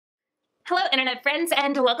Hello internet friends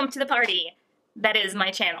and welcome to the party. That is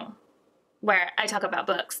my channel where I talk about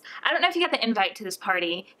books. I don't know if you got the invite to this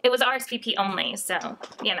party. It was RSVP only, so,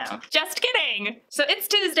 you know. Just kidding! So it's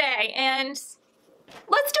Tuesday and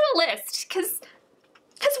let's do a list, cause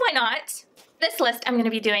why not? This list I'm gonna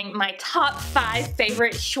be doing my top 5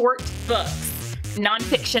 favorite short books,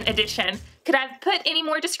 nonfiction edition. Could I have put any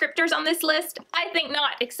more descriptors on this list? I think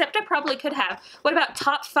not, except I probably could have. What about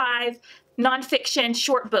top 5 nonfiction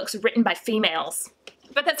short books written by females?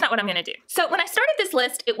 But that's not what I'm gonna do. So when I started this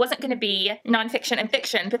list, it wasn't gonna be nonfiction and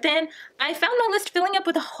fiction, but then I found my list filling up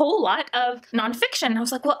with a whole lot of nonfiction. I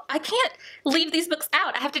was like, well, I can't leave these books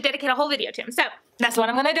out. I have to dedicate a whole video to them. So that's what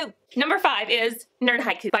I'm gonna do. Number 5 is Nerd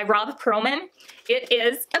Haiku by Rob Pearlman. It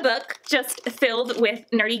is a book just filled with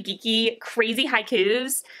nerdy, geeky, crazy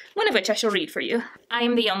haikus, one of which I shall read for you. I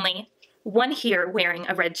am the only one here wearing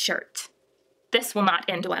a red shirt. This will not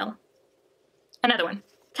end well. Another one,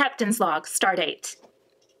 Captain's Log, Stardate.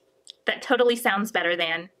 That totally sounds better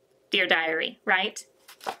than Dear Diary, right?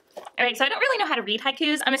 Alright, so I don't really know how to read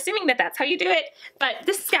haikus. I'm assuming that that's how you do it, but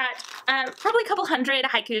this has got probably a couple hundred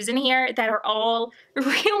haikus in here that are all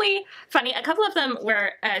really funny. A couple of them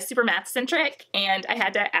were super math-centric, and I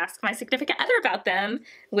had to ask my significant other about them,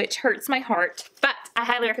 which hurts my heart, but I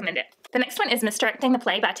highly recommend it. The next one is Misdirecting the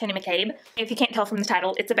Play by Toni McCabe. If you can't tell from the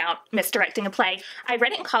title, it's about misdirecting a play. I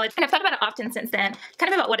read it in college, and I've thought about it often since then,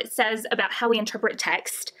 kind of about what it says about how we interpret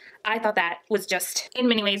text. I thought that was just, in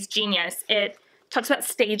many ways, genius. It talks about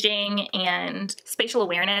staging and spatial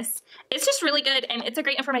awareness. It's just really good, and it's a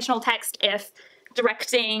great informational text if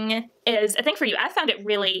directing is a thing for you. I found it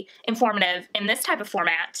really informative in this type of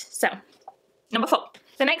format. So, number 4.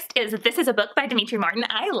 The next is This Is a Book by Demetri Martin.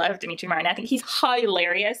 I love Demetri Martin. I think he's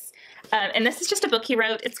hilarious. And this is just a book he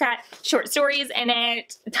wrote. It's got short stories in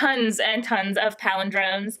it, tons and tons of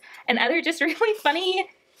palindromes, and other just really funny,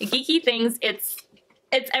 geeky things. It's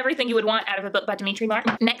everything you would want out of a book by Demetri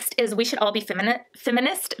Martin. Next is We Should All Be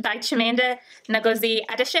Feminist by Chimamanda Ngozi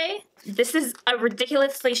Adichie. This is a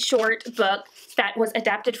ridiculously short book that was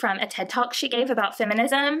adapted from a TED Talk she gave about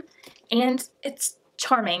feminism, and it's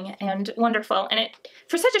charming and wonderful. And it,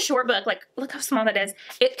 for such a short book, like, look how small that is,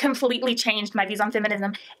 it completely changed my views on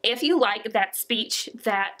feminism. If you like that speech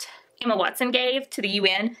that Emma Watson gave to the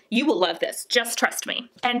UN, you will love this. Just trust me.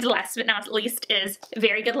 And last but not least is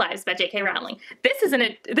Very Good Lives by J.K. Rowling. This is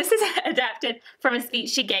adapted from a speech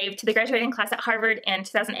she gave to the graduating class at Harvard in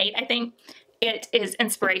 2008, I think. It is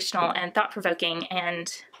inspirational and thought-provoking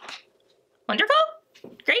and wonderful.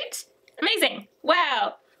 Great. Amazing.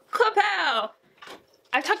 Wow. Kapow.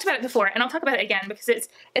 I've talked about it before, and I'll talk about it again because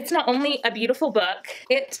it's not only a beautiful book,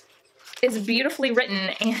 it is beautifully written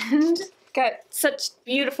and got such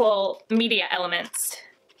beautiful media elements.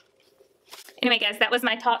 Anyway, guys, that was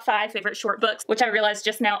my top 5 favorite short books, which I realized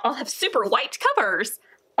just now all have super white covers.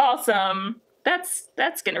 Awesome.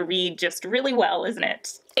 That's gonna read just really well, isn't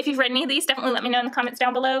it? If you've read any of these, definitely let me know in the comments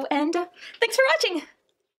down below, and thanks for watching!